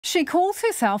She calls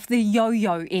herself the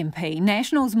yo-yo MP.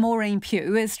 National's Maureen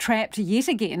Pugh is trapped yet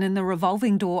again in the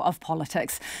revolving door of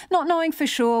politics, not knowing for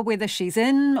sure whether she's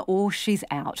in or she's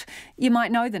out. You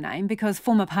might know the name because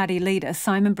former party leader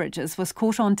Simon Bridges was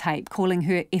caught on tape calling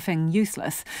her effing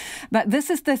useless. But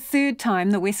this is the third time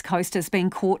the West Coast has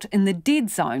been caught in the dead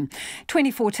zone.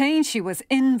 2014, she was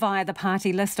in via the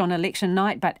party list on election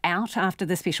night, but out after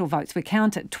the special votes were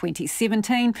counted.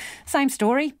 2017, same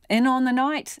story, in on the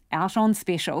night, out on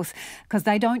special, because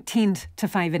they don't tend to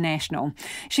favour National.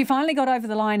 She finally got over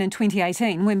the line in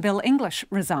 2018 when Bill English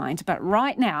resigned, but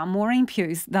right now Maureen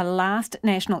Pugh's the last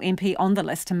National MP on the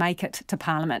list to make it to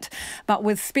Parliament. But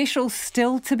with specials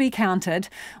still to be counted,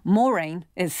 Maureen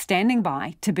is standing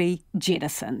by to be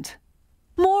jettisoned.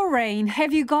 Maureen,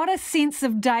 have you got a sense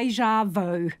of déjà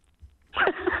vu?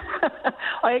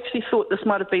 I actually thought this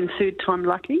might have been third time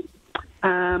lucky,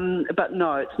 but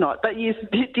no, it's not. But yes,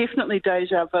 definitely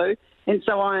déjà vu. And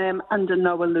so I am under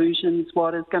no illusions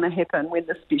what is going to happen when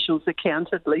the specials are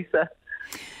counted, Lisa.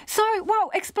 So,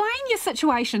 well, explain your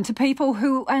situation to people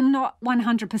who are not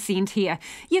 100% here.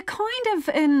 You're kind of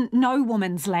in no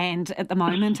woman's land at the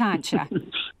moment, aren't you?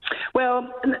 Well,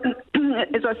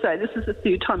 as I say, this is the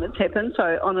third time it's happened.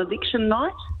 So on election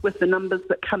night, with the numbers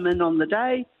that come in on the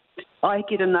day, I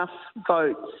get enough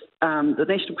votes. The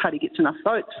National Party gets enough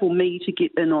votes for me to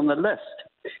get in on the list.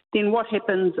 Then what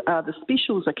happens are the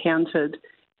specials are counted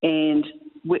and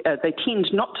they tend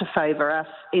not to favour us,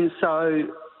 and so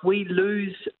we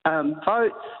lose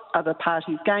votes, other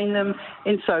parties gain them,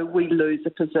 and so we lose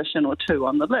a position or two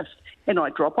on the list, and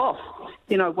I drop off.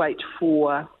 Then I wait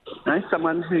for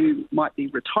someone who might be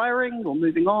retiring or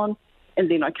moving on,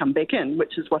 and then I come back in,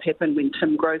 which is what happened when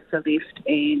Tim Grosser left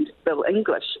and Bill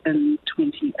English in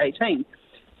 2018.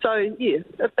 So, yeah,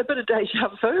 a bit of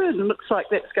déjà vu, and it looks like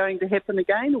that's going to happen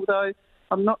again, although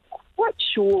I'm not quite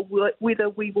sure whether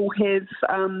we will have,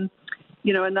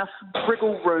 enough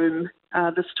wriggle room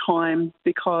this time,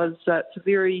 because it's a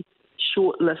very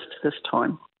short list this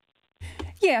time.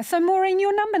 Yeah, so Maureen,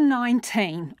 you're number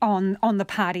 19 on the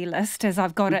party list, as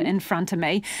I've got it in front of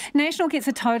me. National gets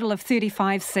a total of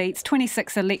 35 seats,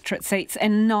 26 electorate seats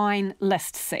and 9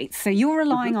 list seats. So you're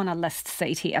relying on a list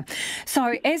seat here.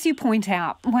 So as you point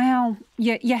out, well,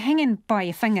 you're hanging by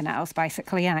your fingernails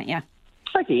basically, aren't you?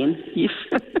 Again, yes.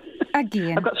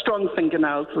 Again. I've got strong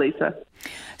fingernails, Lisa.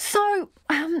 So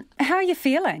how are you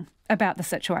feeling about the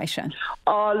situation?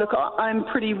 Oh, look, I'm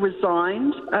pretty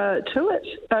resigned to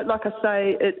it. Like I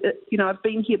say, I've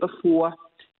been here before.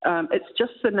 It's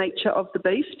just the nature of the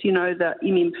beast, the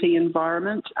MMP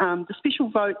environment. The special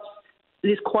votes,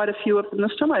 there's quite a few of them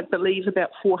this time. I believe about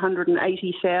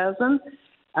 480,000.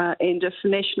 And if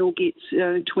National gets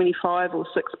 25 or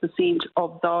 6%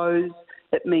 of those,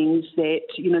 it means that,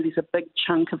 there's a big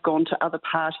chunk have gone to other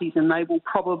parties, and they will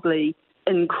probably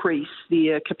increase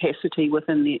their capacity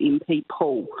within their MP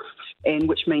pool, and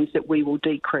which means that we will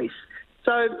decrease.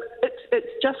 So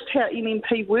it's just how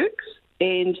MMP works,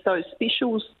 and those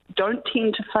specials don't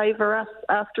tend to favour us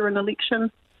after an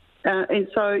election. And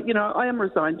so, I am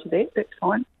resigned to that. That's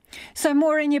fine. So,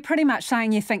 Maureen, you're pretty much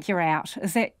saying you think you're out.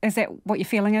 Is that what your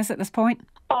feeling is at this point?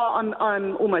 Oh,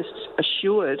 I'm almost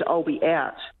assured I'll be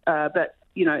out. But,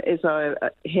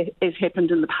 as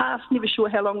happened in the past, never sure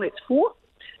how long that's for.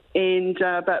 And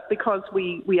but because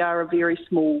we are a very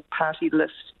small party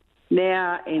list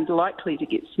now, and likely to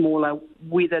get smaller,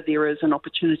 whether there is an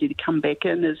opportunity to come back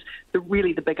in is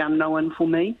really the big unknown for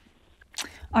me.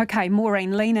 OK,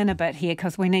 Maureen, lean in a bit here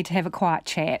because we need to have a quiet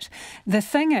chat. The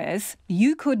thing is,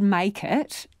 you could make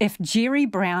it if Jerry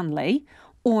Brownlee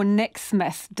or Nick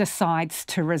Smith decides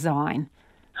to resign.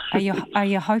 Are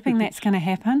you hoping that's going to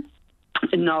happen?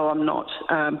 No, I'm not,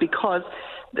 because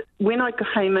when I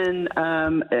came in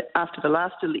after the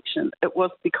last election, it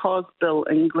was because Bill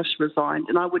English resigned,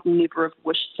 and I would never have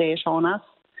wished that on us.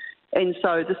 And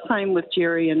so the same with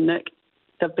Jerry and Nick.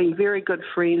 They've been very good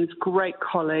friends, great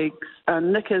colleagues.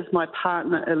 Nick is my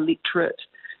partner electorate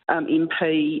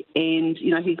MP, and,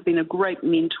 he's been a great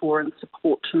mentor and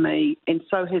support to me, and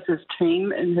so has his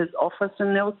team in his office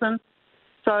in Nelson.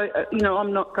 So,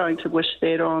 I'm not going to wish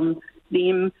that on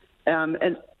them.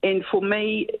 And for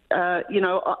me,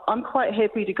 I'm quite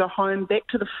happy to go home, back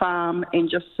to the farm, and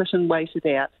just sit and wait it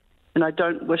out. And I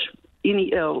don't wish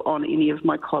any ill on any of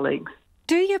my colleagues.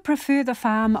 Do you prefer the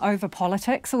farm over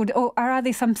politics, or are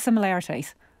there some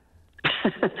similarities?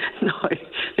 No,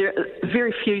 there are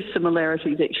very few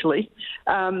similarities, actually.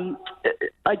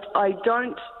 I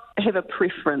don't have a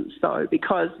preference, though,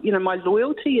 because, my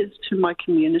loyalty is to my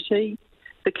community,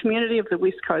 the community of the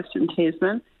West Coast and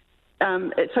Tasman.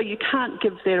 So you can't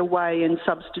give that away and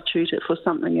substitute it for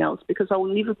something else, because I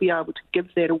will never be able to give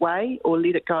that away or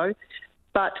let it go.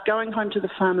 But going home to the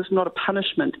farm is not a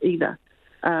punishment either.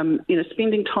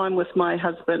 Spending time with my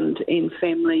husband and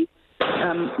family.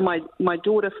 My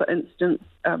daughter, for instance,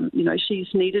 she's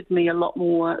needed me a lot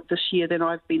more this year than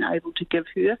I've been able to give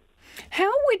her.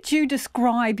 How would you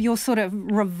describe your sort of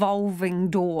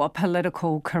revolving door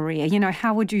political career?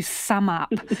 How would you sum that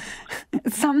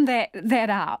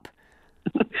up?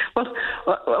 Well,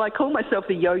 I call myself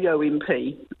the yo-yo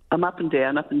MP. I'm up and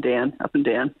down, up and down, up and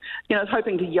down. I was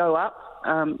hoping to yo up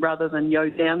rather than yo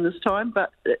down this time,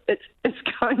 but it's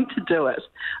going to do it.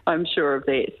 I'm sure of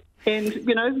that. And,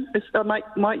 I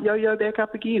might yo-yo back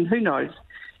up again. Who knows?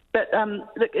 But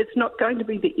look, it's not going to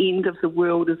be the end of the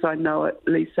world as I know it,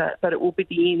 Lisa, but it will be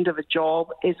the end of a job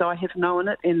as I have known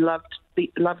it and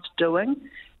loved doing.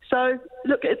 So,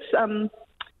 look, it's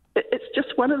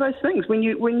just one of those things. When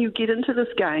you get into this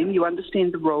game, you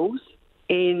understand the rules.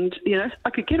 And, I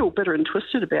could get all bitter and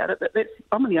twisted about it, but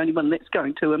I'm the only one that's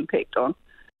going to impact on.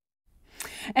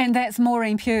 And that's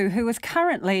Maureen Pugh, who is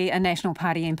currently a National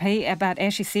Party MP, but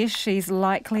as she says, she's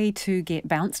likely to get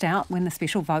bounced out when the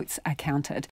special votes are counted.